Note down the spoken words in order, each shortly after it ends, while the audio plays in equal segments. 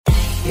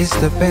It's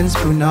the Benz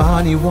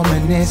Brunani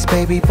womanist.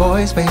 Baby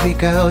boys, baby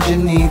girls, you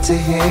need to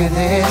hear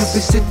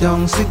this. Sit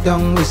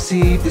down,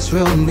 receive this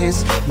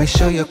realness. Make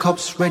sure your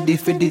cup's ready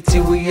for the tea.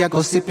 We are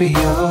go sip it,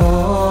 yo.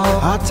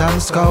 Hot time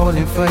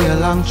scrolling for your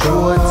long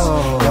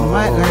throats. You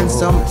might learn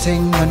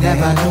something you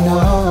never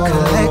know.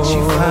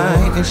 Esi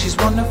Pyne, and she's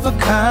one of a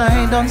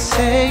kind. Don't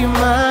say you're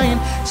mine,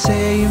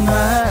 say you're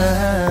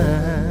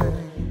mine.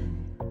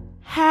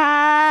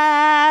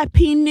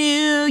 Happy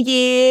New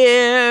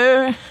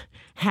Year.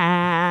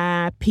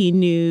 Happy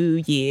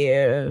New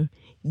Year.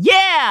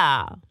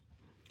 Yeah.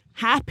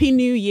 Happy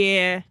New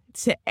Year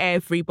to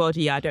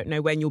everybody. I don't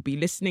know when you'll be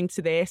listening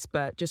to this,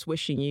 but just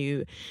wishing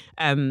you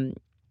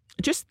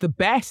just the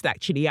best,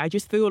 actually. I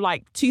just feel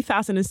like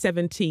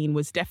 2017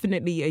 was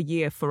definitely a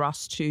year for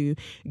us to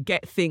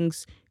get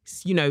things,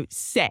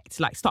 set,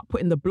 like start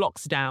putting the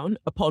blocks down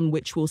upon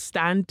which we'll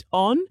stand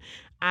on.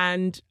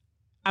 And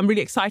I'm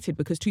really excited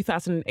because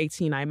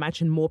 2018, I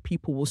imagine more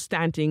people will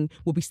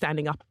be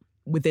standing up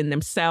within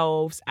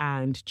themselves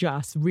and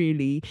just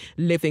really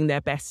living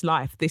their best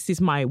life. This is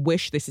my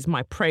wish. This is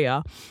my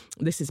prayer.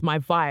 This is my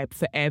vibe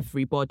for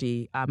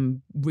everybody.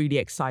 I'm really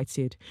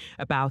excited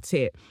about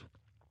it.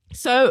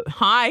 So,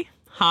 hi,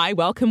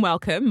 welcome.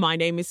 My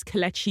name is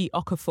Kelechi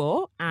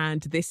Okafor,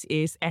 and this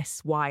is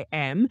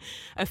SYM,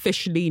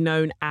 officially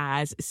known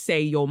as Say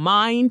Your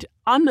Mind,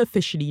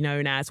 unofficially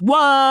known as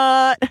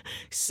what?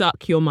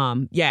 Suck Your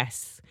Mum.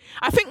 Yes.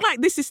 I think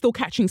this is still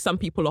catching some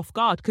people off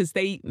guard because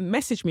they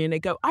message me and they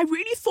go, I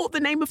really thought the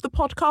name of the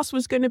podcast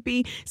was going to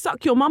be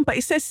Suck Your Mum, but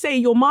it says Say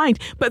Your Mind.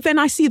 But then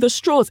I see the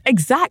straws.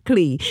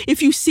 Exactly.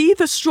 If you see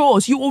the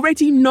straws, you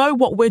already know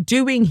what we're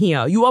doing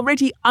here. You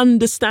already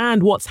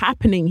understand what's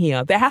happening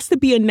here. There has to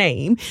be a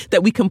name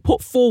that we can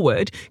put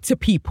forward to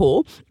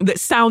people that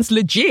sounds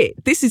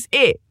legit. This is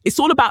it. It's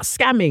all about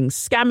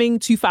scamming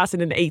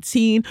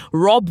 2018,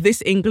 rob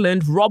this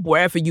England, rob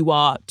wherever you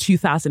are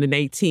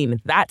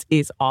 2018. That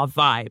is our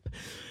vibe.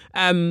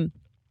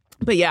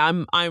 But yeah,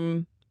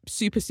 I'm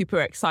super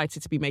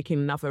excited to be making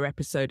another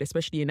episode,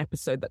 especially an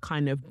episode that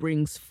kind of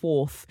brings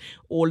forth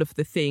all of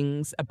the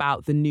things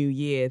about the new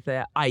year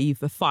that I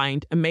either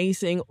find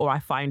amazing or I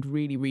find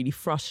really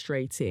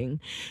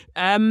frustrating.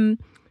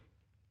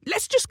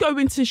 Let's just go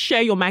into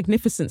Share Your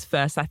Magnificence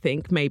first, I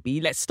think,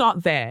 maybe. Let's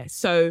start there.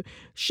 So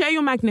Share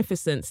Your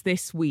Magnificence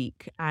this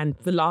week and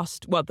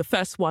the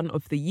first one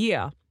of the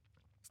year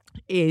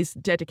is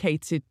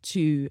dedicated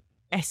to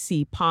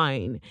Esi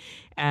Pyne,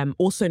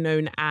 also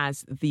known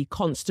as The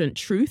Constant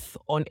Truth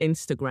on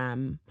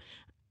Instagram.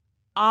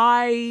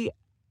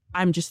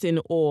 I'm just in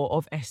awe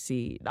of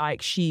Esi.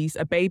 She's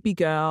a baby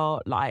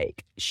girl.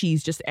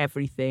 She's just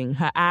everything.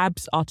 Her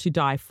abs are to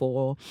die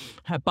for.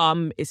 Her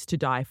bum is to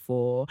die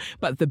for.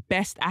 But the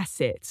best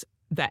asset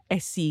that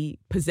Esi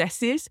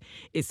possesses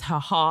is her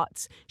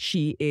heart.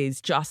 She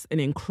is just an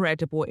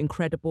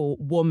incredible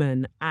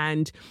woman.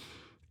 And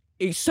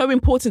it's so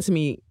important to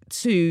me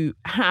to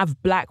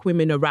have Black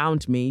women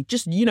around me,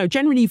 just,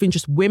 generally even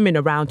just women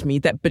around me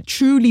but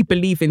truly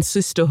believe in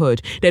sisterhood.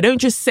 They don't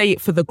just say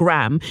it for the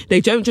gram.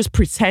 They don't just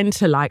pretend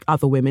to like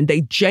other women.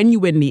 They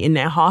genuinely, in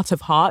their heart of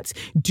hearts,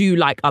 do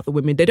like other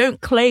women. They don't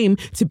claim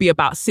to be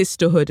about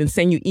sisterhood and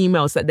send you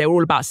emails that they're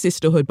all about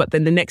sisterhood, but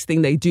then the next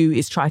thing they do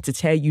is try to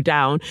tear you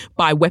down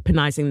by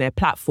weaponizing their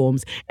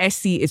platforms.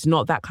 Esi is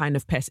not that kind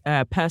of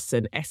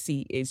person.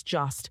 Esi is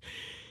just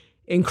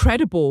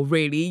incredible,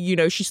 really.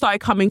 She started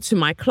coming to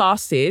my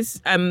classes.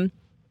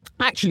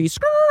 Actually,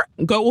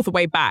 go all the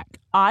way back.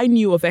 I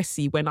knew of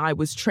Esi when I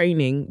used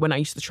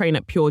to train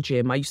at Pure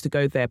Gym. I used to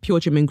go there,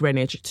 Pure Gym in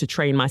Greenwich, to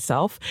train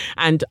myself.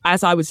 And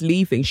as I was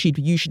leaving, she'd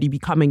usually be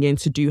coming in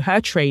to do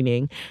her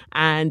training.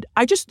 And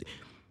I just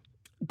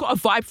got a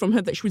vibe from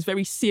her that she was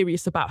very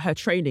serious about her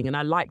training. And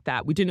I liked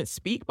that. We didn't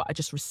speak, but I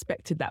just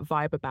respected that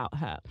vibe about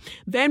her.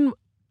 Then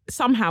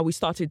somehow we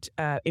started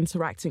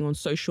interacting on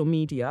social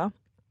media,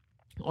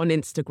 on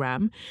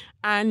Instagram,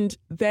 and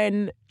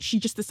then she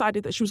just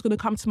decided that she was going to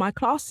come to my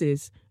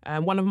classes,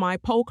 one of my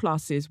pole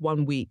classes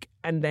one week,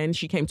 and then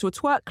she came to a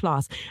twerk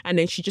class, and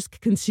then she just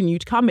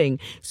continued coming.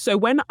 So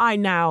when I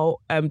now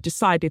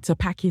decided to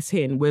pack it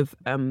in with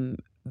a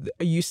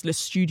useless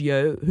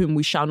studio whom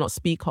we shall not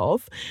speak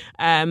of,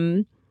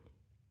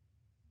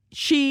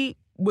 she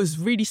was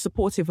really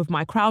supportive of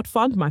my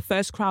crowdfund, my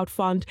first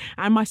crowdfund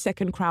and my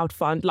second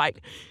crowdfund.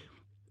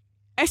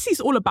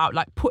 Esi's all about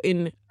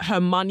putting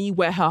her money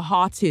where her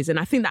heart is. And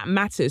I think that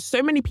matters.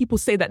 So many people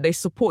say that they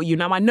support you.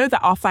 Now, I know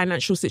that our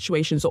financial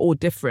situations are all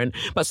different,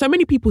 but so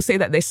many people say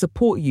that they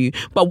support you.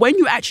 But when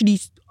you actually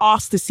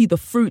ask to see the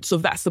fruits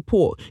of that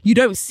support, you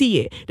don't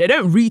see it. They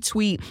don't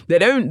retweet. They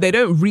don't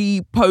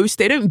repost.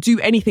 They don't do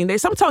anything.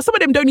 Sometimes some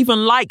of them don't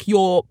even like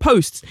your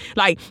posts.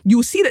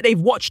 You'll see that they've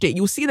watched it.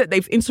 You'll see that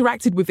they've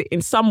interacted with it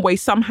in some way,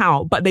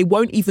 somehow, but they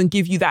won't even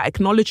give you that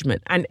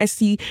acknowledgement. And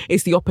Esi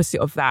is the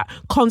opposite of that.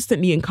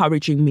 Constantly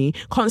encouraging me,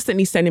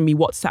 constantly sending me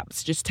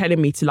WhatsApps, just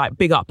telling me to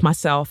big up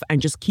myself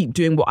and just keep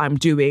doing what I'm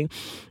doing.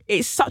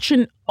 It's such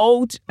an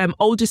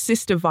older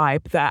sister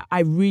vibe that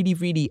I really,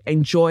 really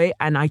enjoy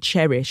and I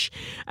cherish.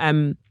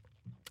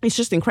 it's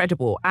just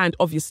incredible. And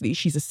obviously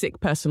she's a sick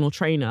personal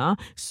trainer.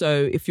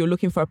 So if you're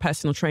looking for a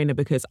personal trainer,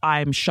 because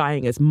I'm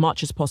shying as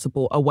much as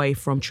possible away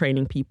from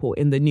training people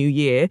in the new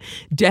year,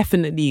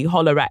 definitely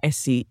holler at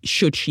Esi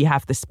should she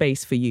have the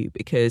space for you,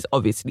 because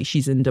obviously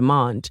she's in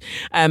demand.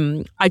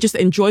 I just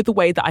enjoy the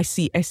way that I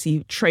see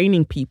Esi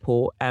training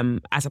people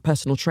as a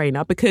personal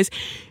trainer, because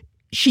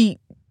she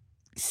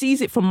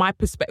sees it from my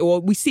perspective, or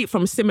we see it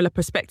from a similar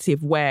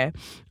perspective, where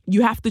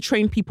you have to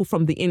train people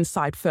from the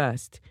inside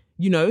first.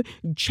 You know,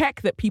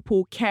 check that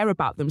people care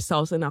about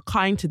themselves and are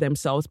kind to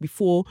themselves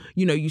before,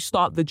 you know, you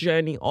start the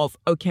journey of,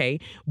 okay,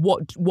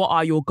 what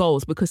are your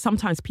goals? Because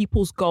sometimes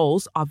people's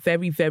goals are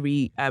very,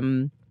 very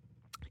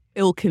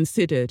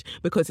ill-considered,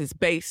 because it's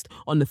based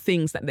on the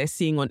things that they're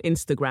seeing on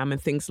Instagram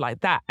and things like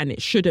that, and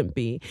it shouldn't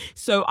be.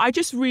 So I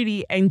just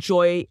really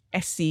enjoy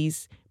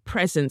Esi's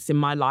presence in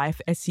my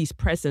life, Esi's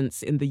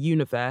presence in the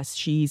universe.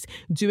 She's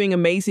doing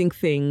amazing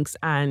things,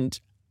 and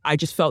I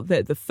just felt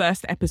that the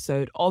first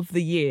episode of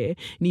the year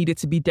needed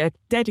to be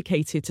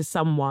dedicated to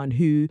someone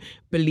who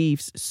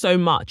believes so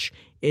much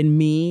in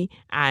me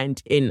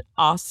and in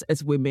us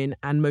as women,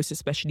 and most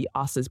especially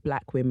us as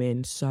Black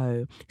women.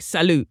 So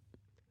salute,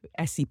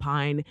 Esi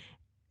Pyne.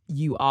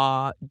 You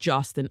are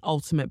just an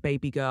ultimate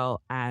baby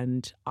girl,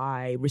 and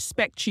I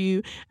respect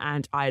you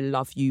and I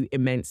love you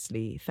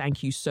immensely.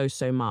 Thank you so,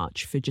 so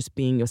much for just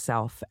being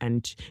yourself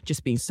and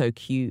just being so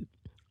cute.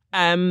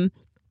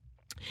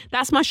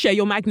 That's my Share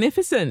Your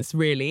Magnificence,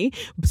 really.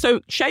 So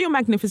Share Your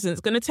Magnificence,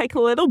 going to take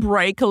a little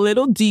break, a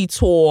little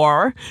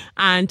detour,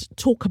 and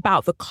talk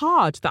about the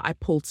card that I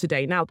pulled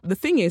today. Now, the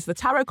thing is, the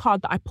tarot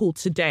card that I pulled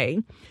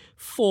today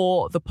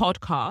for the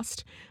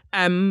podcast,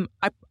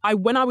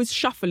 when I was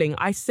shuffling,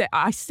 I set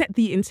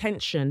the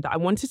intention that I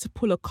wanted to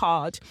pull a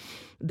card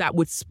that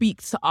would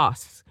speak to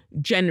us,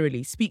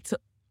 generally, speak to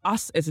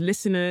us as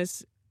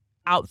listeners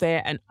out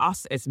there, and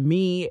us as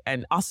me,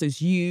 and us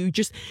as you.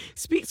 Just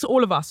speak to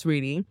all of us,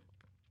 really,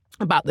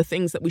 about the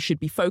things that we should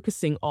be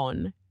focusing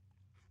on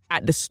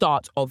at the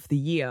start of the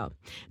year.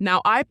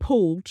 Now, I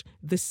pulled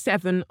the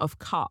 7 of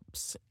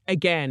Cups.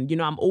 Again, you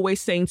know, I'm always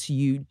saying to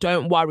you,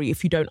 don't worry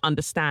if you don't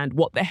understand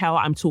what the hell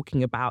I'm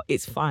talking about.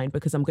 It's fine,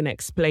 because I'm going to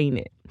explain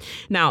it.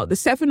 Now, the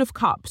 7 of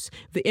Cups,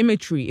 the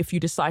imagery, if you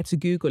decide to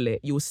Google it,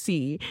 you'll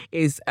see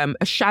is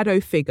a shadow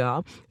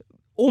figure,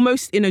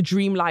 almost in a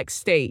dreamlike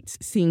state,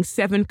 seeing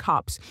 7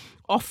 cups,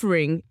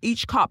 offering,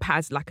 each cup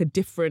has like a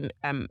different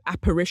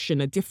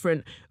apparition, a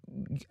different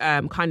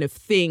kind of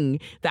thing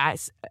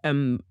that's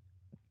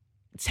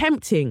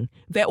tempting.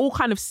 They're all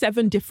kind of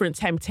 7 different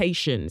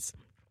temptations.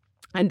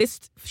 And this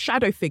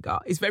shadow figure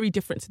is very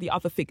different to the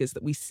other figures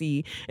that we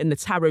see in the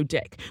tarot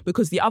deck,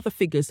 because the other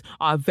figures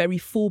are very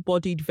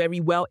full-bodied, very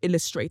well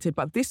illustrated.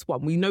 But this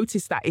one, we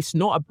notice that it's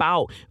not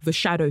about the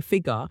shadow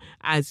figure,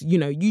 as, you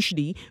know,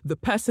 usually the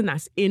person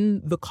that's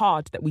in the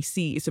card that we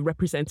see is a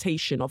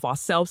representation of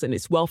ourselves, and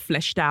it's well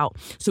fleshed out,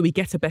 so we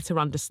get a better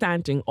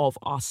understanding of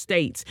our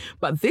state.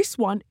 But this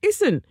one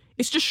isn't.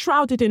 It's just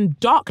shrouded in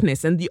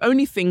darkness, and the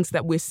only things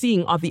that we're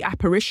seeing are the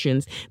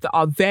apparitions that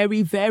are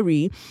very,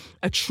 very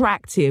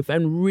attractive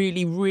and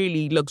really,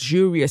 really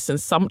luxurious and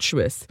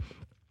sumptuous.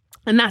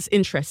 And that's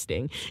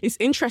interesting. It's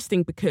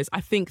interesting because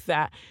I think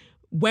that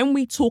when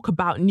we talk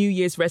about New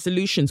Year's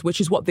resolutions,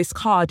 which is what this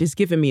card is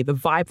giving me, the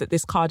vibe that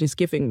this card is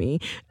giving me,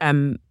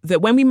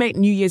 that when we make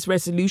New Year's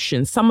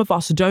resolutions, some of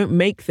us don't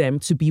make them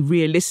to be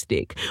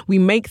realistic. We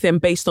make them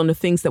based on the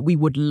things that we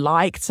would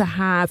like to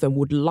have and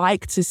would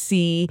like to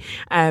see.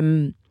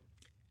 And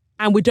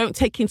we don't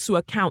take into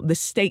account the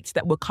state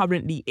that we're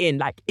currently in.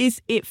 Like,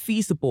 is it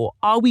feasible?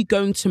 Are we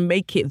going to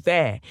make it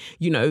there,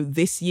 you know,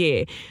 this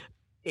year?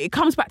 It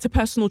comes back to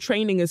personal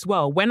training as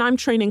well. When I'm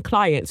training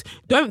clients,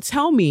 don't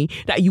tell me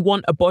that you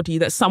want a body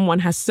that someone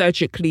has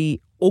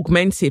surgically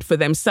augmented for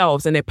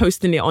themselves and they're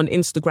posting it on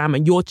Instagram,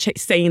 and you're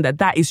saying that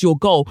that is your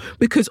goal,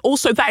 because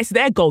also that is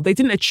their goal. They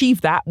didn't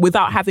achieve that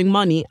without having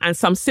money and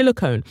some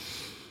silicone.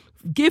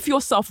 Give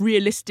yourself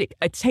realistic,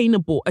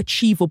 attainable,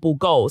 achievable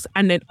goals.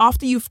 And then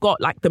after you've got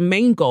like the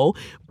main goal,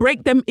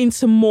 break them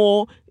into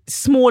more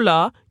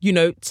smaller, you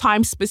know,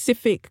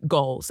 time-specific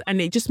goals. And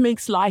it just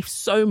makes life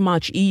so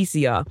much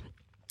easier.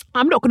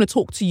 I'm not going to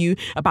talk to you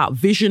about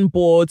vision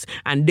boards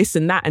and this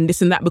and that and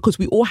this and that, because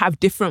we all have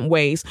different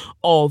ways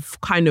of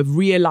kind of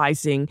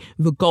realizing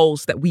the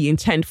goals that we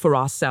intend for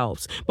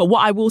ourselves. But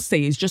what I will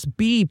say is just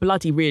be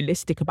bloody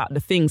realistic about the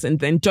things, and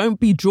then don't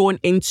be drawn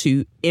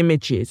into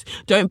images.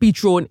 Don't be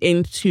drawn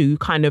into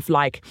kind of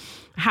like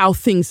how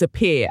things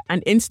appear.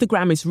 And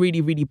Instagram is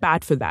really, really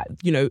bad for that.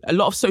 You know, a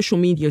lot of social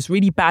media is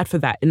really bad for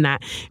that, in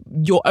that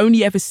you're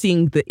only ever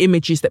seeing the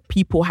images that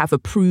people have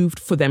approved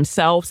for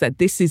themselves, that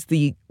this is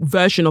the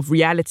version of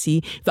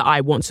reality that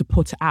I want to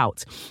put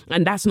out.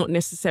 And that's not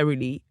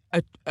necessarily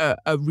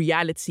a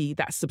reality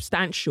that's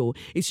substantial.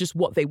 It's just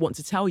what they want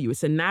to tell you.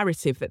 It's a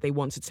narrative that they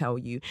want to tell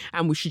you.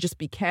 And we should just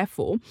be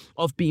careful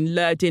of being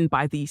lured in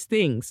by these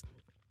things.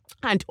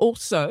 And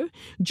also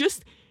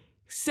just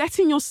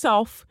setting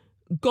yourself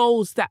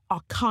goals that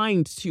are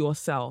kind to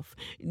yourself,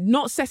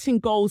 not setting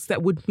goals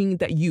that would mean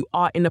that you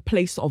are in a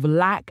place of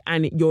lack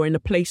and you're in a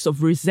place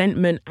of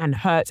resentment and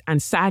hurt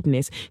and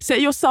sadness.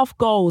 Set yourself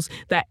goals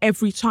that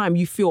every time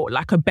you feel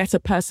like a better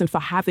person for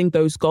having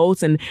those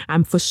goals and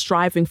for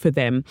striving for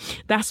them.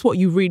 That's what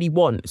you really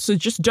want. So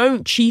just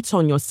don't cheat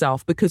on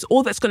yourself, because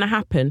all that's going to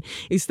happen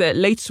is that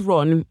later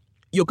on,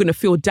 you're going to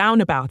feel down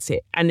about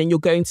it, and then you're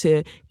going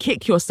to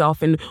kick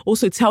yourself and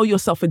also tell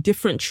yourself a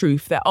different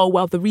truth that, oh,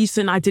 well, the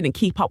reason I didn't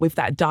keep up with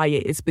that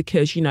diet is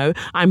because,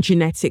 I'm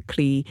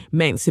genetically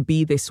meant to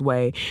be this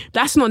way.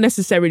 That's not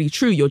necessarily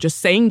true. You're just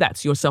saying that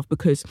to yourself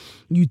because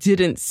you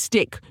didn't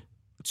stick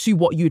to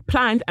what you'd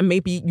planned, and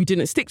maybe you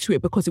didn't stick to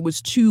it because it was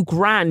too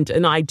grand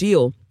an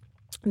ideal.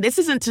 This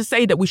isn't to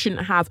say that we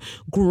shouldn't have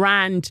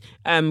grand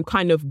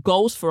kind of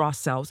goals for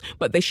ourselves,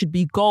 but they should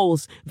be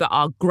goals that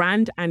are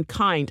grand and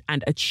kind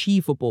and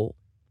achievable.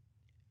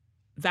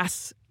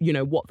 That's,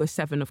 what the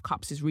Seven of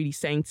Cups is really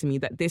saying to me,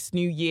 that this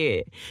new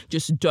year,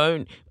 just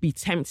don't be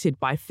tempted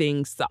by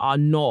things that are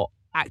not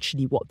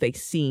actually what they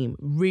seem.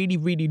 Really,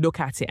 really look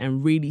at it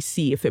and really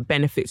see if it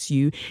benefits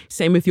you.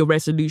 Same with your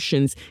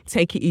resolutions.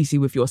 Take it easy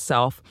with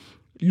yourself.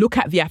 Look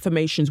at the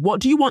affirmations. What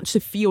do you want to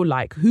feel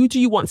like? Who do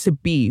you want to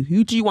be?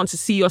 Who do you want to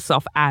see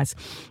yourself as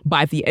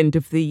by the end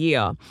of the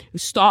year?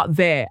 Start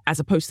there, as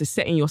opposed to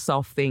setting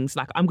yourself things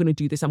like, I'm going to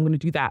do this, I'm going to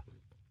do that.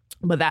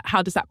 But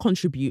how does that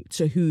contribute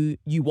to who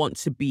you want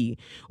to be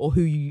or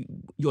who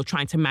you're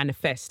trying to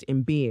manifest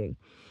in being?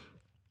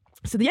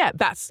 So yeah,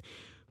 that's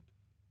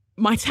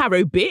my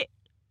tarot bit.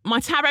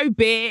 My tarot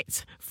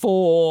bit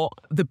for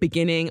the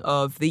beginning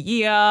of the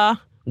year.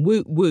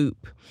 Whoop,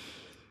 whoop.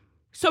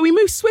 So we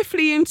move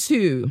swiftly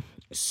into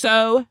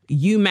So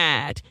You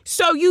Mad.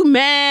 So You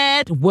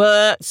Mad.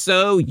 What?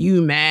 So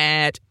You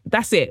Mad.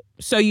 That's it.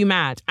 So You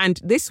Mad. And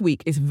this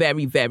week is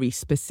very, very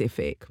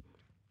specific.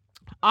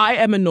 I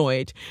am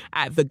annoyed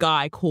at the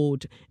guy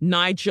called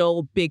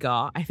Nigel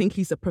Biggar. I think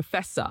he's a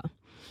professor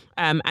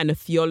and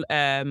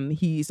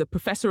he's a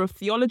professor of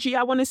theology,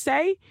 I want to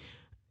say.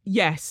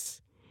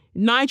 Yes.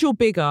 Nigel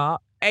Biggar,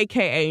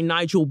 aka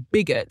Nigel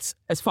Bigot,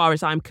 as far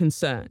as I'm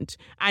concerned.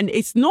 And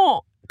it's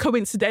not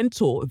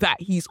coincidental that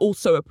he's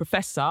also a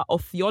professor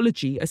of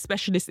theology, a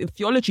specialist in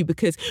theology,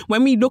 because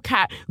when we look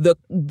at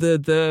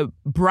the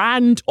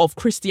brand of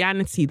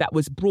Christianity that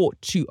was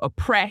brought to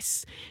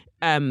oppress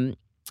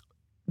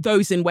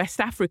those in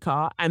West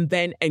Africa and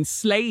then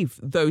enslave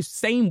those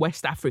same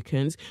West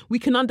Africans, we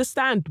can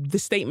understand the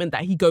statement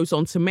that he goes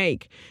on to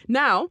make.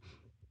 Now,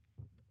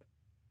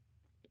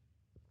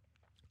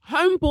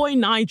 homeboy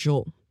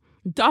Nigel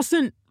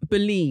doesn't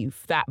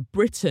believe that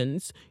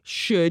Britons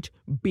should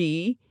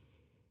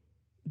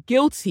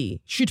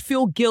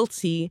feel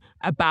guilty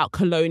about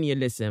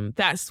colonialism.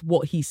 That's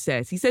what he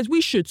says. He says we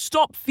should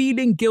stop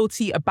feeling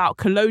guilty about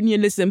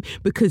colonialism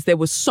because there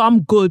was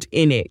some good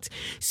in it.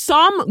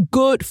 Some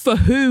good for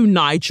who,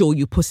 Nigel,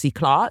 you pussy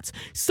clot?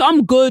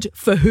 Some good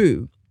for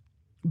who?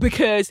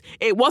 Because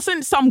it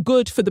wasn't some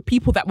good for the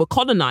people that were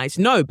colonized.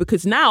 No,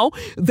 because now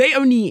they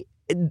only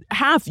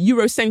have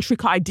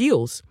Eurocentric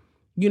ideals.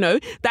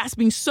 That's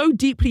been so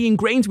deeply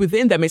ingrained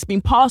within them. It's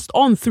been passed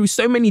on through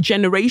so many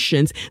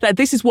generations that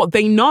this is what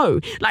they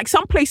know. Like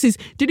some places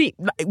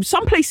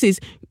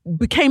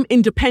became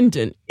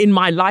independent in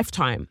my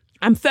lifetime.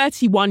 I'm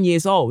 31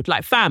 years old.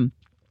 Like, fam,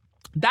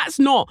 that's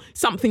not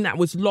something that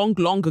was long,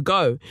 long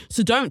ago.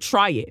 So don't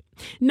try it.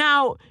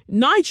 Now,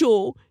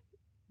 Nigel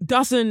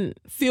doesn't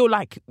feel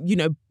like,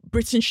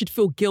 Britain should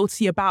feel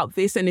guilty about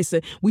this. And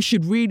we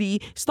should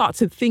really start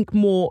to think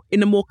more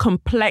in a more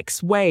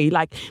complex way.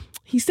 Like,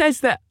 he says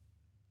that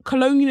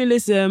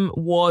colonialism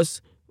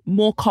was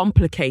more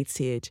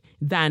complicated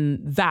than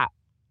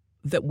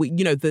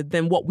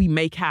than what we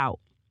make out.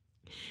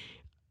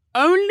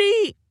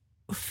 Only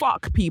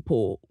fuck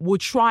people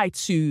would try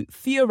to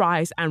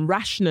theorize and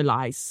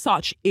rationalize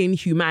such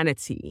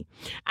inhumanity.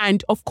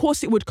 And of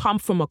course, it would come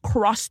from a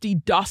crusty,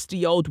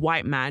 dusty old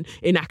white man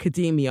in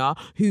academia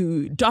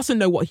who doesn't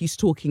know what he's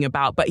talking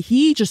about, but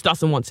he just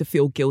doesn't want to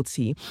feel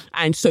guilty.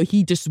 And so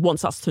he just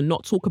wants us to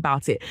not talk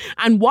about it.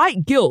 And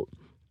white guilt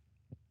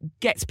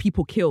gets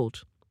people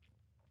killed.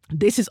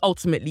 This is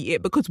ultimately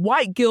it, because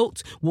white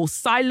guilt will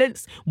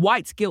silence,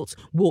 white guilt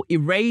will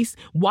erase,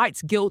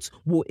 white guilt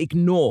will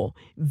ignore.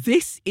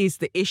 This is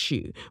the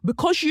issue.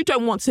 Because you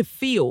don't want to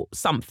feel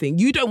something,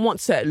 you don't want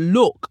to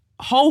look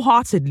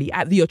wholeheartedly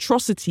at the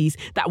atrocities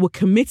that were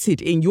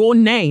committed in your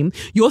name,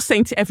 you're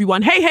saying to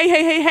everyone,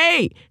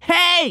 hey,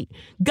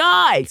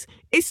 guys,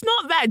 it's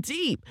not that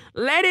deep.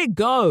 Let it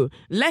go.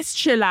 Let's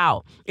chill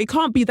out. It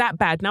can't be that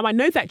bad. Now, I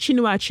know that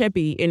Chinua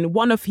Achebe, in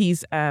one of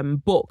his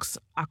books,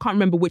 I can't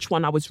remember which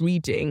one I was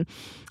reading,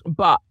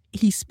 but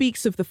he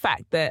speaks of the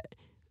fact that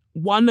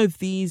one of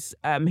these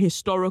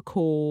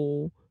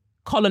historical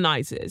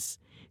colonizers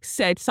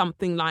said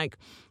something like,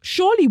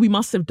 surely we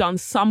must have done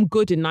some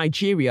good in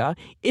Nigeria,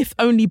 if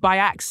only by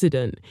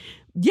accident.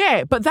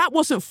 Yeah, but that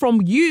wasn't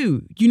from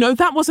you.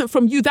 That wasn't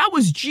from you. That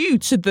was due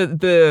to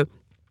the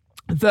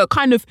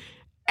kind of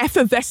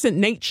effervescent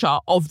nature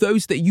of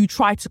those that you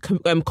try to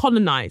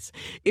colonize.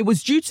 It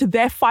was due to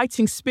their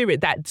fighting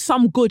spirit that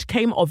some good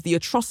came of the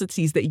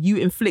atrocities that you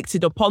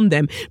inflicted upon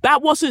them.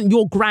 That wasn't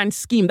your grand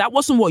scheme. That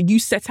wasn't what you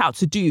set out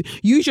to do.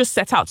 You just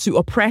set out to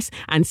oppress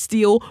and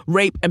steal,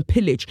 rape and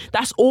pillage.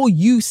 That's all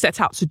you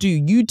set out to do.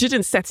 You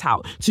didn't set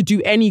out to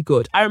do any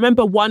good. I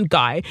remember one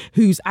guy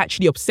who's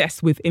actually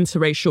obsessed with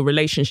interracial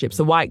relationships,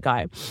 a white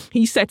guy.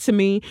 He said to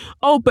me,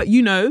 oh, but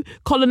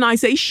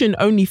colonization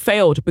only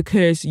failed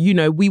because,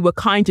 we were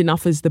kind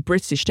enough as the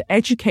British to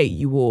educate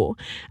you all.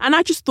 And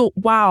I just thought,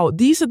 wow,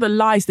 these are the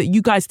lies that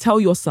you guys tell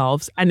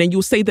yourselves. And then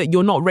you'll say that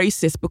you're not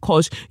racist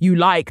because you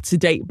like to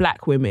date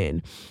black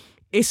women.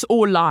 It's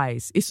all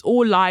lies. It's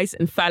all lies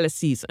and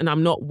fallacies, and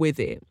I'm not with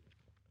it.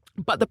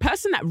 But the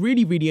person that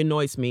really, really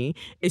annoys me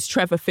is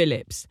Trevor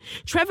Phillips.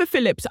 Trevor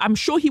Phillips, I'm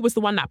sure he was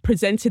the one that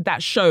presented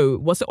that show.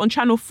 Was it on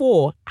Channel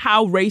 4?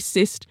 How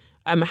racist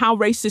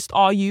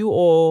are you?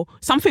 Or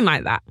something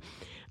like that.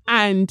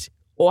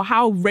 Or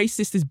how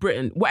racist is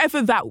Britain?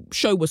 Whatever that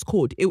show was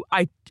called,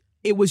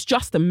 it was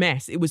just a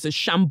mess. It was a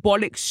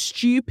shambolic,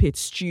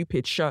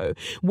 stupid show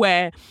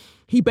where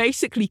he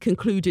basically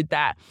concluded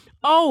that,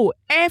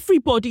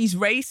 everybody's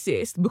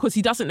racist because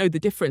he doesn't know the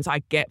difference, I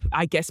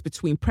guess,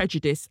 between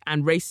prejudice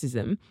and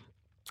racism.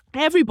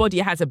 Everybody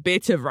has a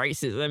bit of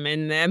racism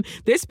in them.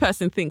 This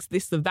person thinks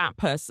this of that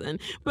person.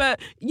 But,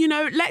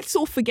 let's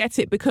all forget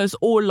it because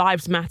all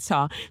lives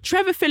matter.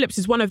 Trevor Phillips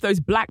is one of those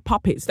black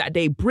puppets that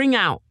they bring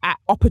out at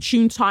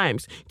opportune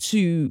times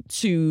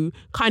to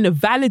kind of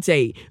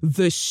validate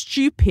the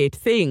stupid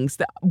things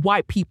that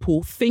white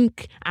people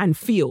think and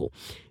feel.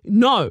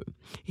 No,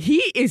 he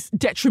is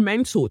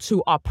detrimental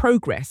to our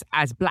progress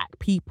as black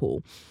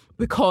people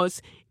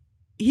because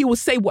he will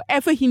say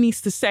whatever he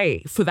needs to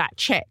say for that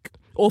check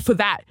or for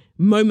that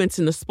moment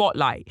in the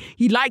spotlight.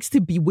 He likes to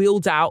be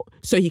wheeled out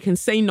so he can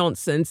say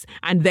nonsense,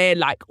 and they're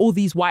like, all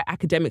these white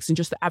academics and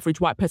just the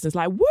average white person's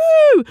like,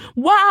 woo,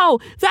 wow,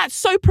 that's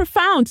so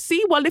profound.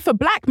 See, well, if a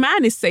black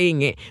man is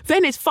saying it,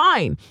 then it's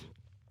fine.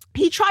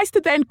 He tries to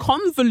then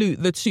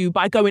convolute the two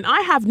by going,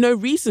 I have no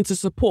reason to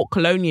support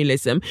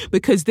colonialism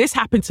because this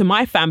happened to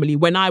my family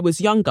when I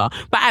was younger.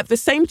 But at the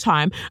same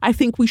time, I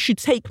think we should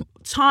take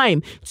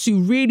time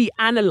to really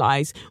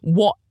analyze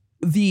what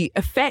the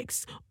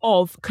effects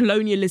of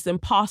colonialism,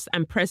 past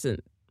and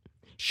present.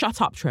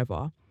 Shut up,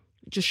 Trevor.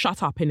 Just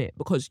shut up, innit?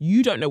 Because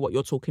you don't know what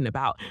you're talking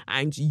about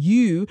and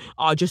you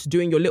are just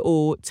doing your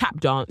little tap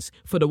dance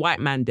for the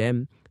white man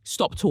them.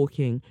 Stop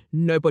talking.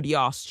 Nobody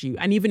asked you.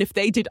 And even if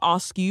they did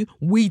ask you,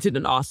 we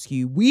didn't ask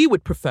you. We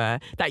would prefer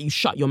that you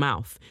shut your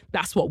mouth.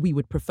 That's what we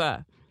would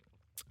prefer.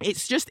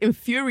 It's just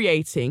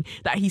infuriating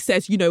that he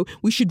says,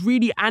 we should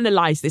really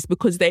analyze this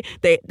because there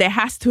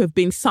has to have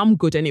been some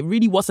good and it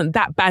really wasn't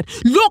that bad.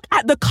 Look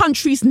at the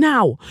countries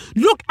now.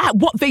 Look at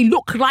what they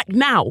look like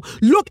now.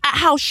 Look at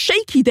how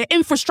shaky their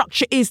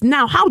infrastructure is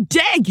now. How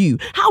dare you?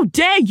 How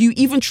dare you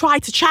even try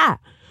to chat?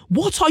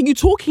 What are you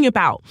talking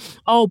about?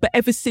 Oh, but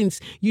ever since,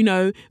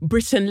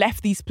 Britain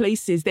left these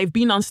places, they've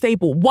been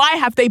unstable. Why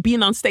have they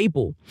been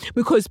unstable?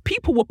 Because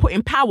people were put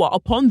in power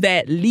upon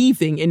their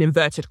leaving, in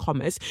inverted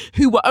commas,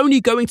 who were only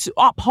going to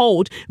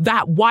uphold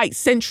that white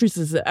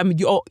centricism,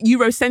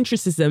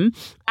 Eurocentrism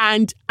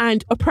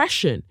and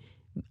oppression.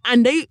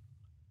 And they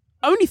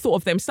only thought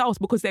of themselves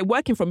because they're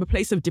working from a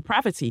place of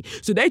depravity.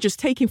 So they're just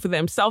taking for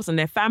themselves and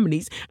their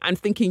families and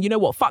thinking,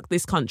 fuck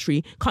this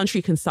country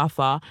can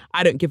suffer.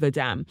 I don't give a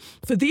damn.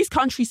 For these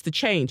countries to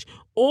change,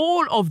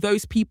 all of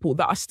those people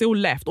that are still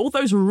left, all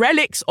those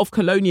relics of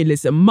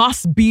colonialism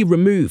must be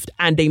removed,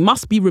 and they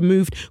must be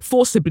removed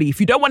forcibly. If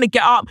you don't want to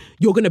get up,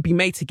 you're going to be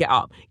made to get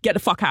up. Get the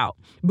fuck out,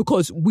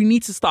 because we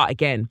need to start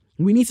again.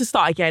 We need to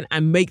start again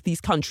and make these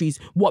countries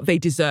what they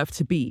deserve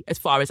to be, as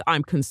far as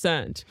I'm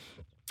concerned.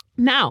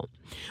 Now,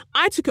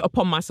 I took it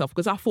upon myself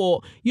because I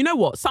thought,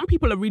 some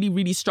people are really,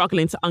 really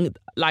struggling to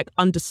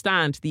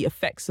understand the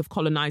effects of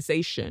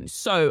colonization.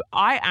 So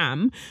I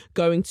am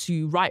going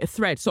to write a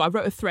thread. So I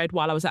wrote a thread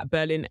while I was at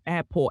Berlin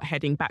Airport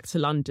heading back to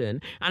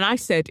London. And I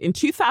said, in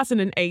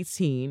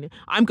 2018,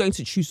 I'm going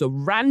to choose a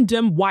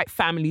random white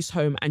family's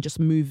home and just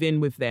move in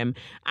with them.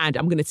 And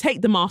I'm going to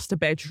take the master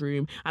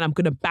bedroom and I'm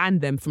going to ban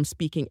them from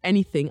speaking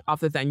anything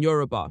other than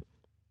Yoruba.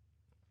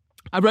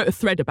 I wrote a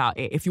thread about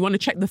it. If you want to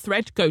check the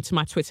thread, go to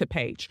my Twitter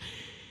page.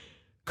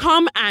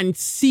 Come and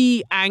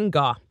see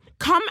anger.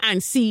 Come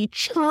and see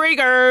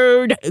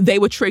triggered. They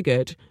were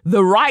triggered.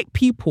 The right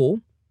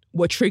people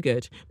were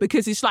triggered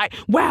because it's like,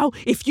 well,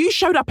 if you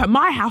showed up at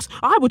my house,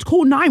 I would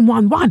call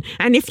 911.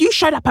 And if you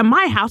showed up at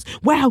my house,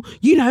 well,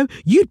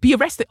 you'd be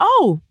arrested.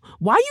 Oh,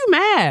 why are you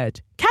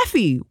mad?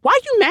 Kathy, why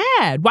are you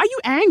mad? Why are you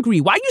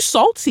angry? Why are you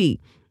salty?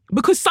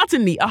 Because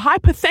suddenly a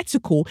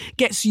hypothetical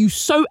gets you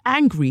so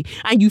angry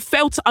and you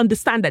fail to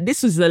understand that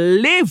this is a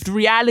lived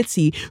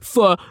reality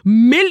for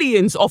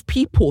millions of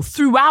people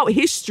throughout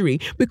history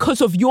because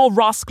of your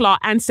rascal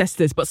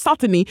ancestors. But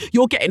suddenly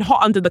you're getting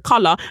hot under the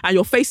collar and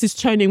your face is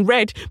turning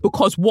red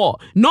because what?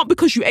 Not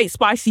because you ate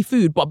spicy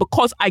food, but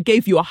because I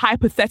gave you a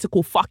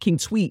hypothetical fucking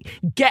tweet.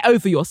 Get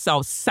over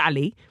yourselves,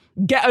 Sally.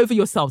 Get over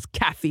yourselves,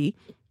 Kathy.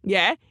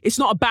 Yeah, it's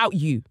not about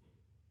you.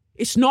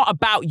 It's not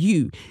about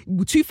you.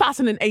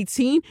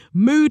 2018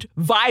 mood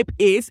vibe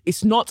is,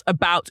 it's not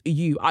about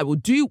you. I will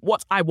do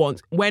what I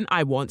want when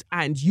I want,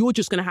 and you're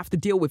just going to have to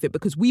deal with it,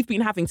 because we've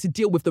been having to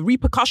deal with the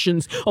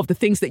repercussions of the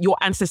things that your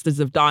ancestors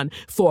have done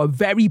for a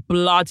very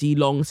bloody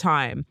long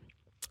time.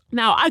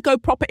 Now, I go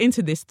proper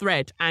into this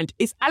thread, and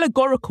it's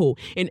allegorical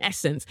in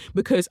essence,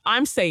 because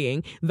I'm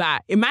saying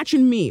that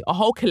imagine me, a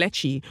whole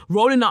Kelechi,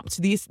 rolling up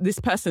to this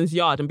person's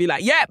yard and be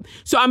like, yep,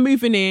 so I'm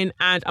moving in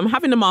and I'm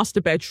having a master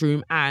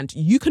bedroom, and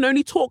you can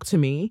only talk to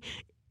me,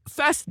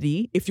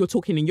 firstly, if you're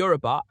talking in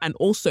Yoruba, and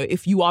also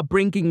if you are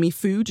bringing me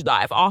food that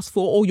I've asked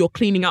for, or you're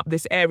cleaning up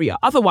this area.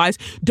 Otherwise,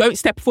 don't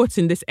step foot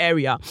in this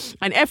area.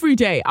 And every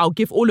day I'll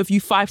give all of you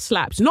 5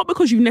 slaps, not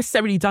because you've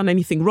necessarily done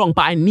anything wrong,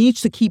 but I need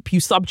to keep you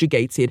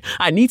subjugated.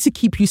 I need to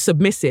keep you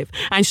submissive.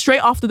 And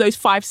straight after those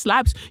 5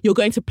 slaps, you're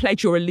going to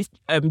pledge your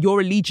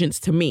allegiance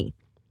to me,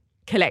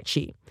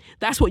 Kelechi.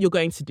 That's what you're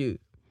going to do.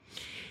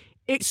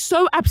 It's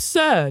so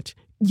absurd,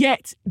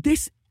 yet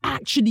this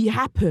actually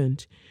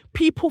happened.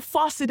 People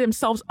fastened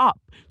themselves up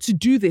to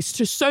do this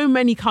to so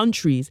many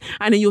countries.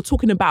 And then you're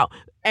talking about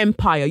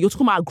empire. You're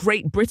talking about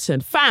Great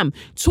Britain. Fam,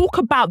 talk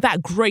about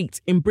that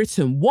great in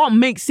Britain. What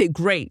makes it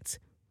great?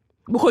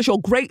 Because you're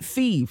great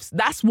thieves.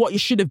 That's what you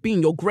should have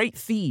been. You're great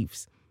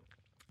thieves.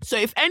 So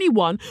if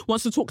anyone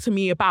wants to talk to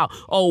me about,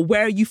 oh,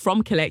 where are you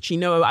from, Kelechi?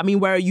 No, I mean,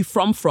 where are you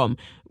from?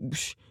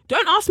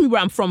 Don't ask me where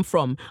I'm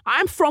from.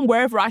 I'm from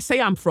wherever I say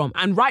I'm from.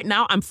 And right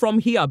now I'm from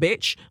here,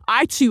 bitch.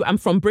 I too am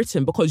from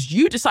Britain, because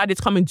you decided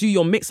to come and do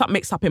your mix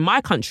up in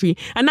my country.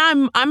 And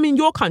I'm in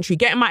your country,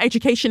 getting my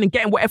education and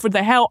getting whatever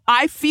the hell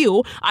I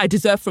feel I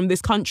deserve from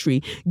this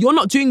country. You're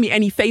not doing me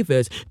any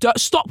favors.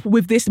 Stop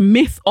with this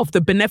myth of the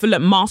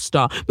benevolent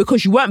master,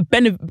 because you weren't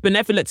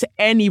benevolent to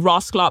any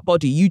rascal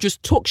body. You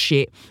just took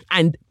shit,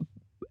 and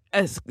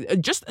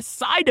just a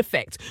side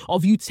effect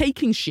of you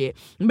taking shit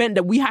meant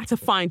that we had to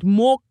find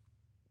more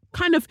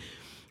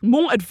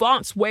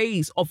advanced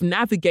ways of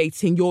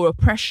navigating your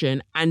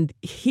oppression. And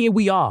here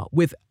we are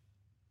with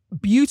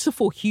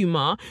beautiful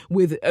humor,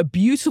 with a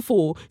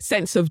beautiful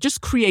sense of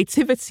just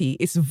creativity.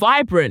 It's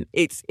vibrant.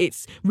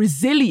 It's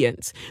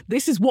resilient.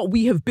 This is what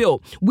we have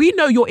built. We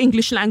know your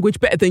English language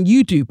better than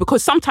you do,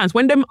 because sometimes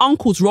when them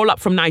uncles roll up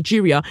from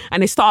Nigeria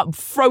and they start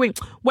throwing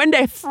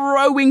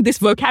this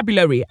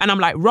vocabulary, and I'm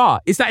like, rah,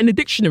 is that in the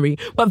dictionary?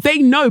 But they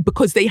know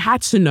because they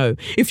had to know.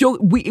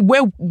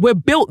 We're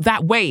built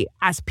that way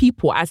as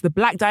people, as the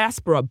Black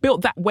diaspora,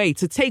 built that way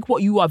to take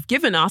what you have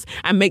given us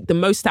and make the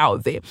most out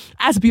of it.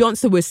 As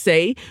Beyonce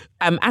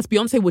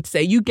would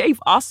say, you gave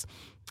us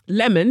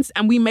lemons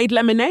and we made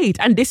lemonade.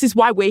 And this is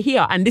why we're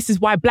here. And this is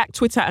why Black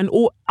Twitter and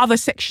all other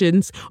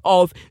sections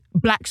of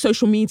Black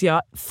social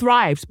media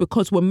thrives,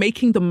 because we're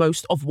making the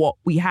most of what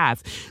we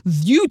have.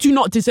 You do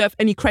not deserve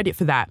any credit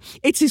for that.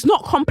 It is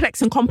not complex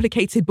and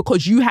complicated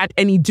because you had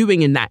any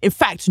doing in that. In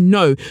fact,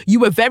 no, you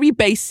were very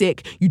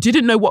basic. You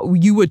didn't know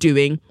what you were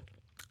doing,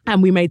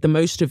 and we made the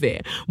most of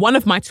it. One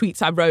of my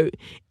tweets I wrote,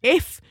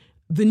 if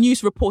the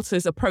news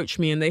reporters approach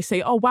me and they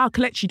say, oh, wow,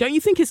 Kelechi, don't you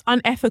think it's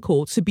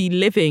unethical to be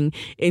living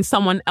in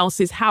someone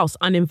else's house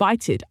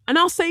uninvited? And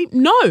I'll say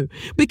no,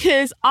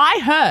 because I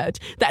heard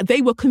that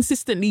they were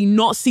consistently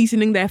not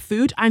seasoning their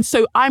food. And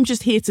so I'm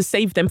just here to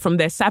save them from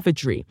their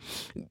savagery.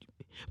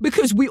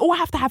 Because we all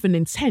have to have an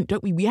intent,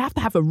 don't we? We have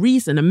to have a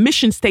reason, a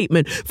mission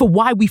statement for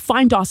why we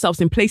find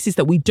ourselves in places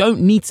that we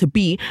don't need to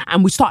be,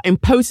 and we start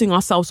imposing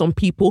ourselves on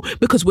people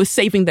because we're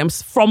saving them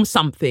from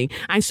something.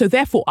 And so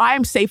therefore, I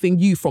am saving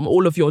you from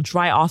all of your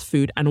dry ass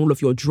food and all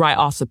of your dry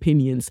ass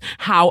opinions.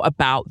 How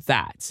about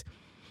that?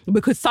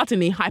 Because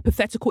suddenly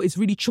hypothetical is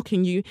really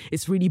chucking you,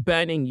 it's really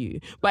burning you.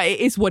 But it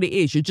is what it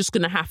is. You're just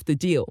going to have to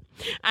deal.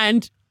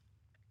 And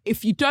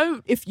if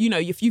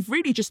you've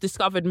really just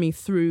discovered me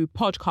through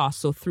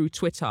podcasts or through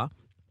Twitter,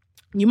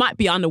 you might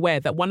be unaware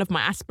that one of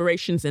my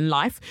aspirations in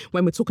life,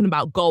 when we're talking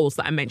about goals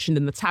that I mentioned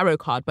in the tarot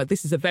card, but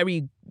this is a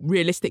very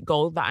realistic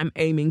goal that I'm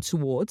aiming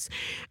towards.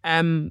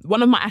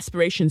 One of my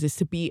aspirations is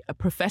to be a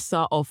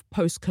professor of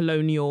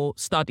post-colonial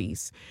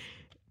studies.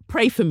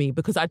 Pray for me,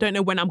 because I don't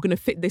know when I'm going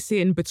to fit this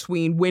in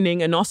between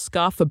winning an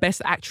Oscar for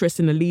Best Actress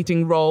in a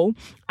Leading Role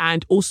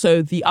and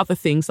also the other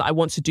things that I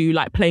want to do,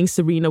 like playing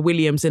Serena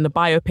Williams in the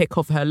biopic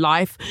of her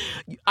life.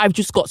 I've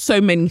just got so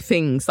many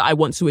things that I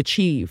want to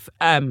achieve.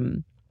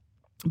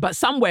 But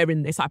somewhere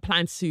in this, I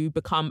plan to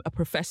become a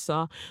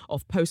professor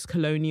of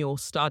post-colonial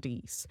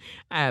studies.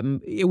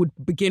 It would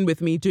begin with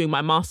me doing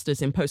my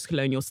master's in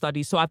post-colonial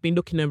studies. So I've been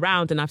looking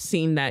around and I've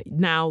seen that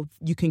now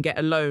you can get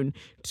a loan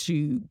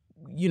to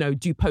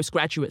do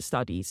postgraduate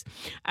studies.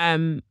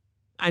 And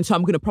so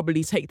I'm going to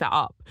probably take that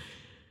up.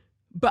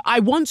 But I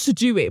want to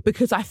do it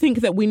because I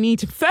think that we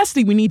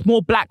need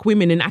more Black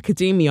women in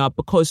academia,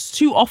 because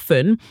too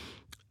often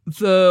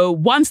the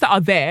ones that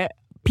are there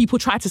people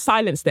try to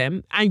silence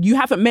them, and you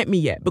haven't met me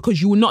yet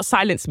because you will not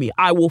silence me.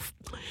 I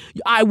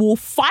will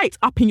fight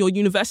up in your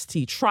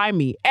university. Try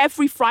me.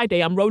 Every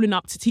Friday, I'm rolling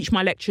up to teach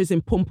my lectures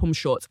in pom-pom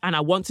shorts, and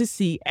I want to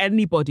see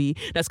anybody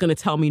that's going to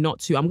tell me not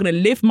to. I'm going to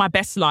live my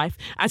best life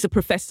as a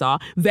professor,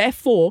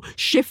 therefore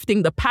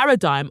shifting the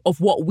paradigm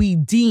of what we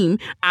deem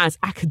as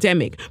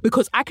academic,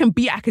 because I can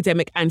be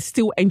academic and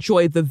still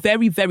enjoy the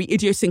very, very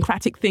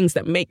idiosyncratic things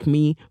that make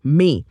me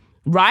me.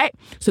 Right?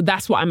 So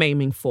that's what I'm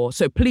aiming for.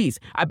 So please,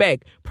 I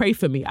beg, pray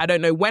for me. I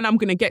don't know when I'm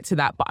going to get to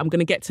that, but I'm going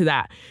to get to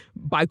that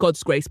by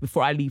God's grace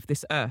before I leave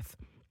this earth.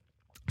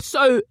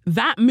 So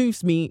that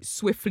moves me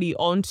swiftly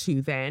on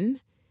to then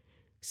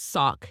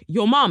Suck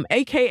Your Mum,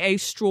 aka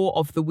Straw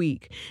of the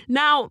Week.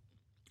 Now,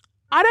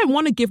 I don't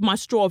want to give my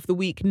straw of the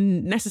week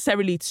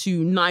necessarily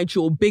to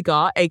Nigel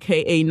Bigger,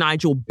 aka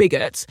Nigel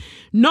Bigot.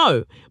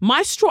 No,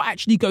 my straw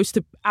actually goes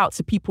out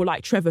to people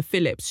like Trevor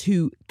Phillips,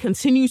 who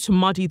continue to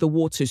muddy the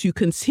waters, who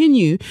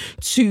continue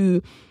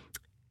to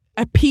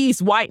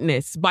appease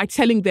whiteness by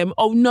telling them,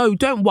 oh no,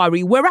 don't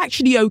worry, we're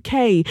actually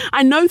okay.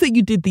 I know that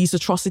you did these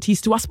atrocities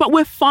to us, but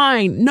we're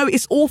fine. No,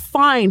 it's all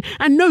fine.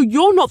 And no,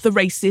 you're not the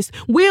racist.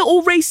 We're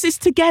all racist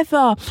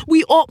together.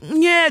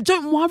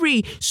 Don't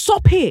worry.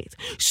 Stop it.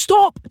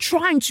 Stop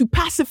trying to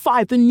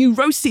pacify the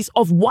neurosis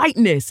of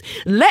whiteness.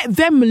 Let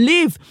them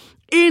live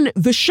in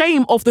the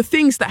shame of the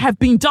things that have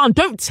been done.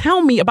 Don't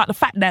tell me about the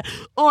fact that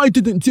I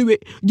didn't do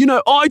it.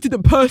 I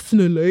didn't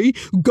personally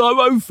go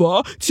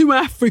over to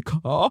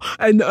Africa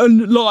and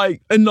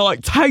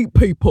take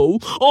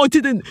people. I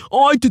didn't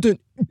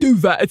do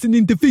that as an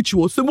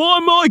individual. So why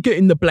am I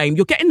getting the blame?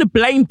 You're getting the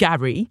blame,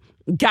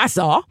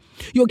 Gaza.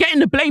 You're getting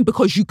the blame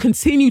because you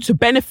continue to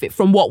benefit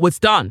from what was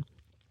done.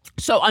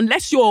 So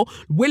unless you're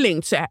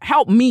willing to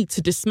help me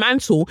to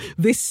dismantle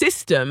this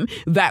system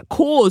that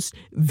caused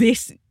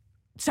this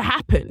to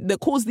happen, that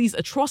caused these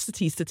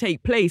atrocities to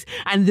take place,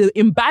 and the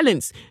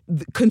imbalance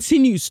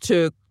continues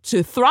to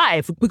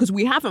thrive because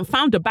we haven't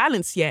found a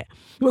balance yet,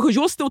 because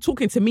you're still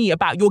talking to me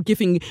about you're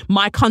giving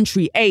my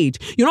country aid.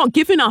 You're not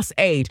giving us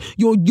aid.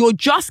 You're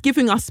just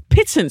giving us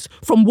pittance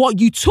from what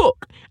you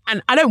took,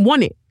 and I don't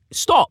want it.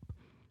 Stop.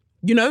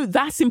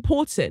 That's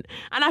important.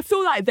 And I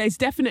feel like there's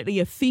definitely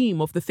a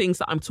theme of the things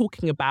that I'm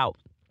talking about,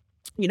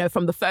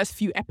 from the first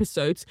few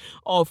episodes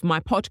of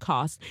my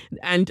podcast.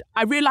 And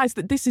I realized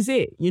that this is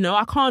it.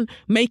 I can't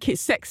make it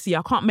sexy.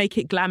 I can't make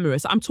it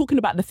glamorous. I'm talking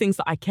about the things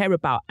that I care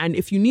about. And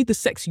if you need the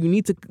sexy, you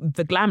need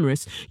the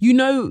glamorous,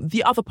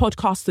 the other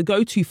podcasts to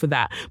go to for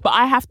that. But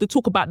I have to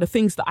talk about the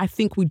things that I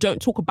think we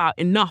don't talk about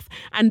enough.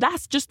 And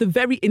that's just the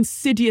very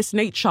insidious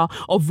nature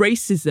of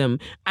racism,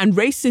 and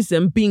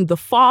racism being the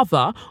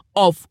father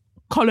of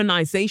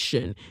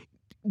colonization.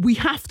 We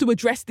have to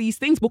address these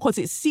things because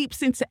it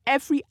seeps into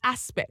every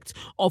aspect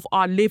of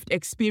our lived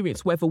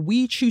experience, whether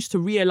we choose to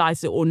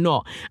realize it or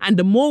not. And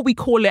the more we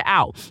call it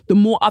out, the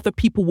more other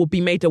people will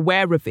be made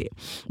aware of it.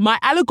 My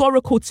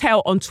allegorical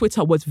tale on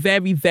Twitter was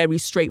very, very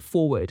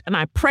straightforward. And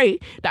I pray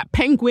that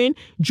Penguin,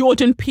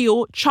 Jordan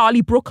Peele,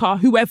 Charlie Brooker,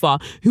 whoever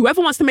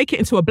wants to make it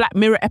into a Black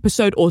Mirror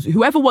episode, or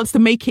whoever wants to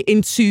make it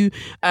into,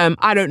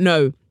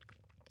 the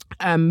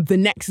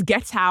next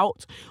Get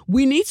Out,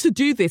 we need to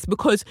do this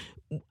because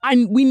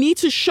we need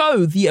to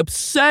show the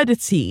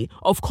absurdity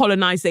of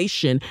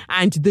colonization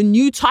and the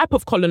new type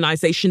of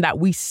colonization that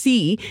we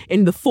see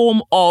in the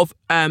form of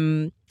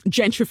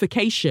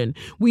gentrification.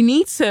 We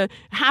need to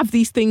have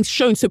these things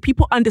shown so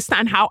people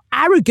understand how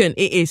arrogant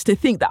it is to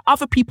think that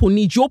other people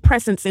need your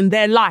presence in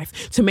their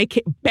life to make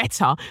it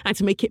better and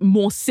to make it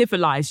more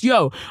civilized.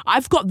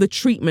 I've got the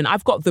treatment.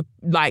 I've got the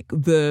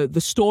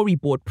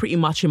storyboard pretty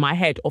much in my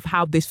head of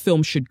how this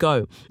film should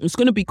go. It's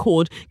going to be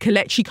called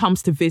Kelechi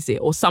Comes to Visit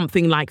or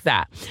something like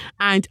that.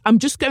 And I'm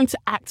just going to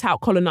act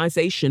out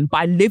colonization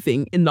by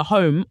living in the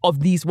home of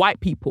these white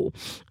people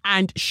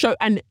and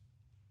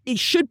it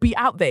should be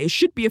out there. It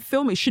should be a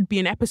film. It should be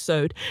an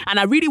episode. And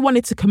I really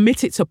wanted to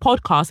commit it to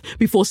podcast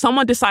before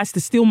someone decides to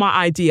steal my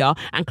idea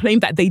and claim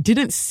that they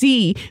didn't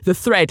see the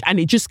thread and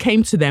it just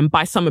came to them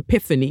by some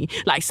epiphany.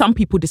 Like some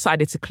people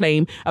decided to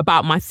claim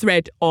about my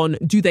thread on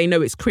Do They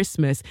Know It's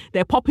Christmas?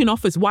 They're popping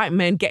off as white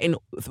men getting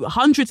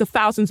hundreds of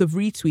thousands of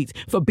retweets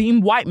for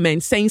being white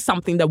men saying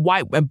something that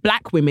white and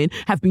black women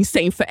have been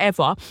saying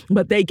forever,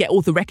 but they get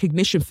all the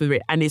recognition for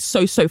it. And it's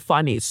so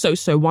funny. It's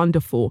so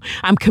wonderful.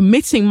 I'm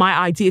committing my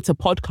idea to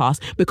podcast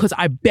because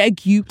I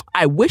beg you,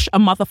 I wish a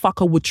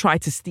motherfucker would try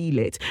to steal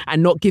it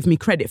and not give me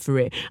credit for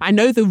it. I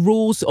know the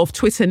rules of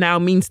Twitter now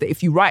means that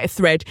if you write a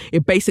thread,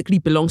 it basically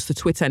belongs to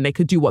Twitter and they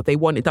could do what they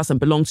want. It doesn't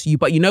belong to you.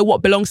 But you know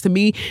what belongs to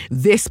me?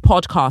 This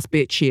podcast,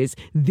 bitches.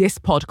 This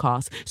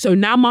podcast. So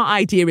now my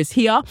idea is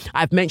here.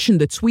 I've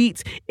mentioned the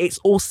tweet. It's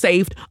all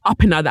saved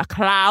up in the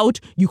cloud.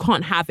 You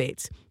can't have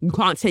it. You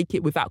can't take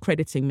it without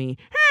crediting me.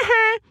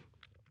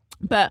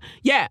 But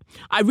yeah,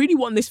 I really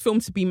want this film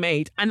to be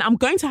made. And I'm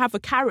going to have a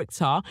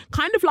character,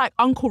 kind of like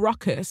Uncle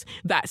Ruckus,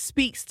 that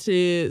speaks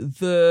to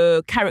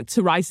the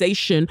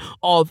characterization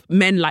of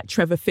men like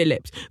Trevor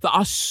Phillips that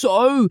are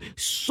so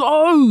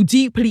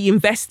deeply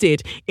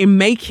invested in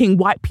making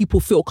white people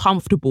feel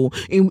comfortable,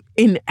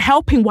 in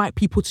helping white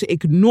people to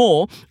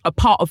ignore a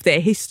part of their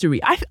history.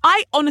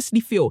 I honestly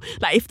feel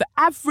like if the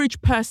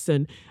average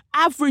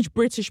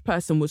British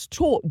person was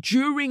taught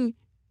during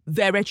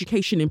their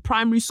education in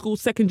primary school,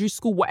 secondary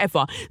school,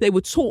 whatever, they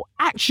were taught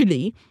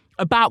actually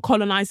about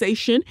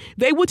colonization,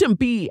 they wouldn't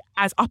be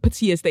as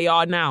uppity as they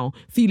are now,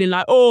 feeling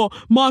like, oh,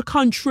 my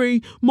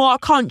country,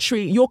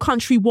 your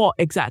country what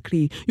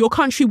exactly? Your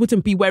country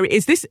wouldn't be where it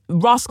is. This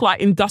rascal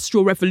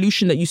industrial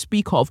revolution that you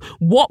speak of,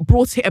 what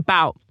brought it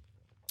about?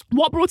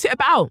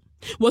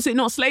 Was it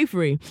not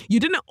slavery?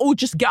 You didn't all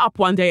just get up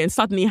one day and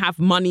suddenly have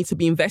money to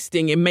be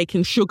investing in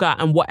making sugar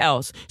and what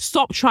else?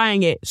 Stop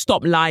trying it.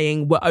 Stop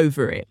lying. We're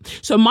over it.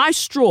 So my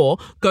straw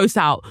goes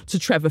out to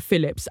Trevor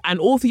Phillips and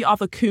all the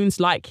other coons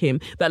like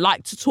him that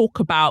like to talk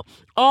about,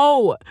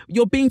 oh,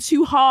 you're being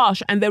too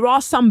harsh. And there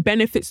are some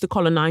benefits to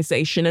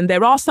colonization and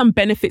there are some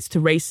benefits to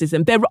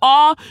racism. There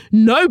are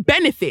no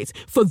benefits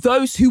for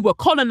those who were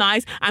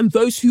colonized and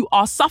those who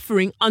are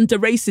suffering under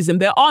racism.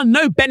 There are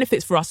no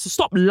benefits for us. So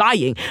stop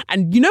lying.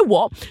 And you know what?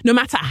 No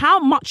matter how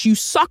much you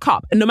suck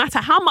up and no matter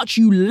how much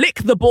you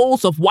lick the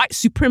balls of white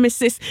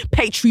supremacist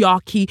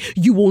patriarchy,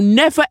 you will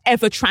never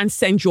ever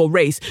transcend your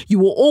race. You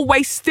will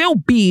always still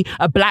be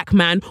a black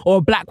man or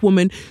a black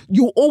woman.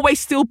 You'll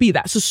always still be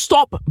that. So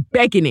stop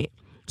begging it.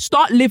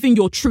 Start living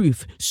your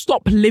truth.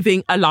 Stop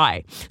living a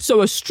lie.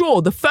 So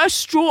the first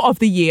straw of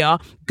the year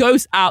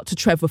goes out to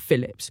Trevor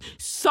Phillips.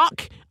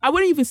 I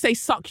wouldn't even say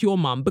suck your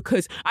mum,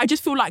 because I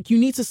just feel like you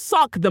need to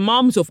suck the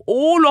mums of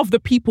all of the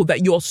people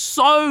that you're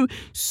so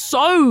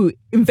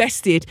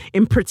invested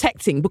in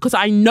protecting, because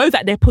I know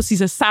that their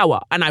pussies are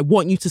sour and I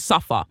want you to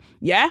suffer.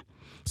 Yeah?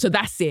 So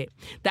that's it.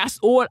 That's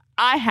all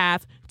I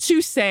have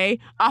to say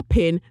up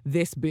in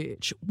this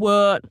bitch.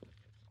 What?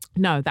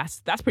 No,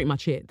 that's pretty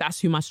much it.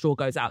 That's who my straw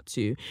goes out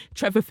to.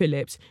 Trevor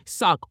Phillips,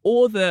 suck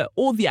all the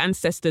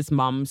ancestors'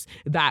 mums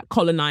that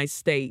colonized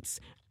states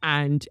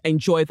and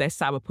enjoy their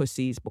sour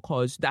pussies,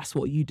 because that's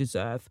what you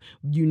deserve.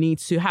 You need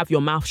to have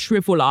your mouth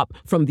shrivel up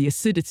from the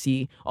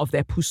acidity of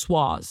their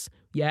poussoirs.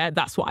 Yeah,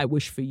 that's what I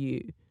wish for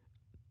you.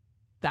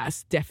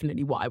 That's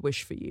definitely what I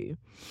wish for you.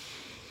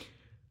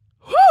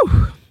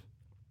 Whew.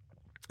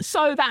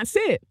 So that's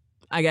it,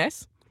 I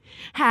guess.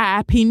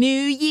 Happy New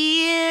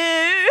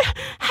Year!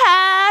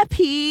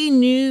 Happy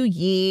New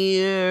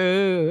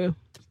Year!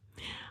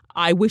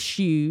 I wish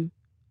you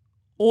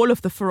all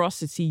of the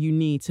ferocity you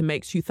need to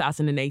make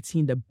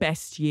 2018 the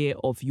best year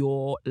of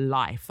your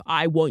life.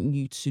 I want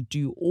you to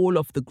do all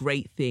of the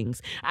great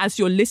things. As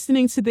you're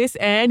listening to this,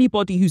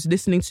 anybody who's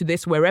listening to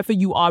this, wherever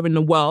you are in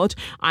the world,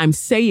 I'm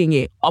saying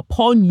it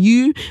upon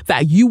you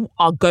that you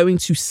are going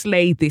to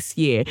slay this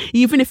year.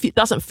 Even if it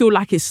doesn't feel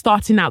like it's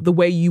starting out the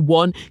way you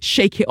want,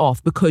 shake it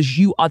off, because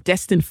you are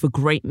destined for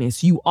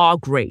greatness. You are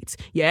great.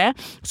 Yeah?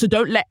 So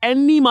don't let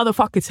any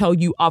motherfucker tell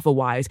you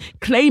otherwise.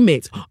 Claim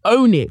it.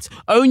 Own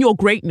your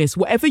greatness.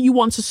 Whatever you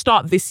want to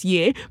start this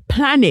year,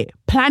 plan it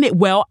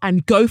well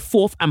and go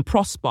forth and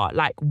prosper.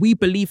 Like, we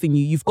believe in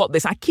you. You've got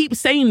this. I keep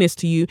saying this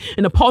to you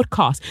in a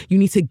podcast. You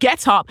need to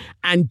get up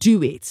and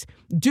do it.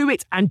 Do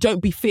it and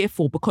don't be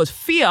fearful, because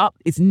fear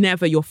is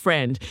never your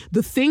friend.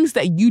 The things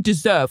that you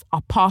deserve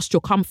are past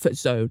your comfort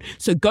zone.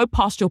 So go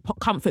past your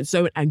comfort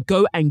zone and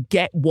go and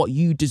get what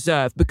you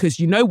deserve, because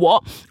you know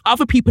what?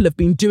 Other people have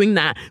been doing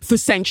that for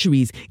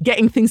centuries,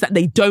 getting things that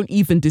they don't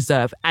even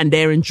deserve, and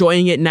they're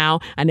enjoying it now,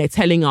 and they're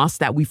telling us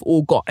that we've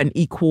all got an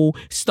equal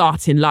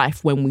start in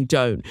life when we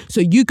don't.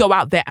 So you go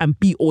out there and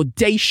be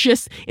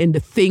audacious in the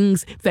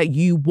things that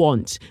you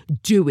want.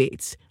 Do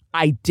it.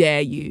 I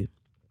dare you.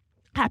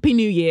 Happy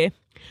New Year.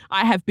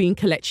 I have been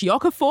Kelechi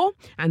Okafor,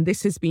 and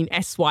this has been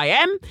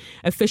SYM,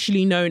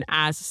 officially known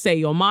as Say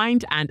Your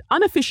Mind and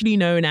unofficially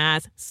known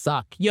as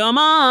Suck Your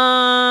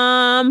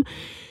Mom.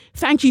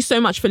 Thank you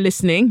so much for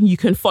listening. You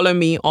can follow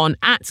me on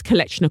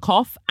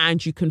 @Kolechnikov,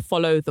 and you can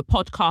follow the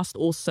podcast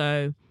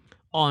also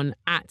on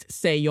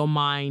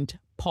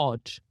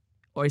 @SayYourMindPod.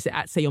 Or is it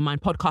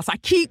 @SayYourMindPodcast? I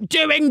keep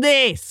doing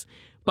this,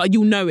 but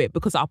you'll know it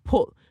because I'll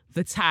put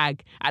the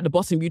tag at the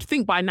bottom. You'd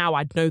think by now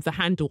I'd know the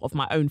handle of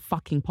my own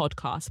fucking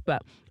podcast,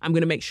 but I'm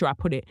going to make sure I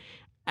put it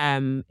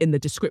in the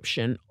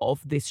description of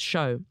this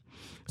show.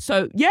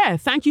 So yeah,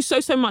 thank you so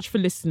much for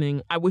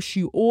listening. I wish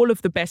you all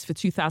of the best for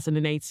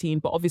 2018,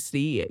 but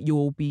obviously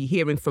you'll be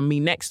hearing from me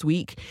next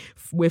week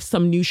with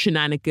some new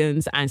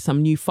shenanigans and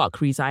some new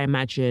fuckeries, I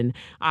imagine.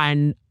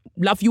 And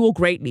love you all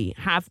greatly.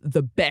 Have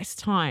the best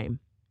time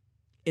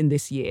in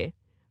this year.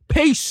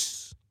 Peace.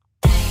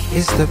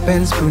 It's the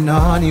Benz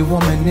Punani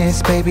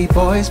womanist, baby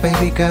boys,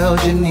 baby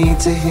girls, you need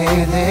to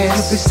hear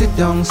this. Sit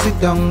down,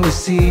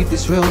 receive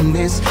this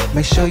realness.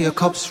 Make sure your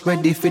cup's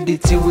ready for the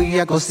tea, we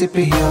are go sip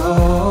it,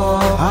 yo.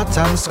 Hot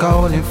time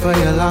scrolling for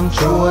your long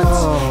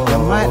throats. You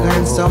might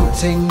learn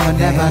something you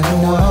never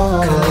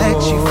know.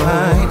 Collect you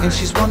fine. and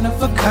she's one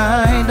of a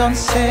kind. Don't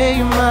say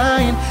you're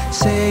mine,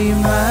 say you're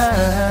mine.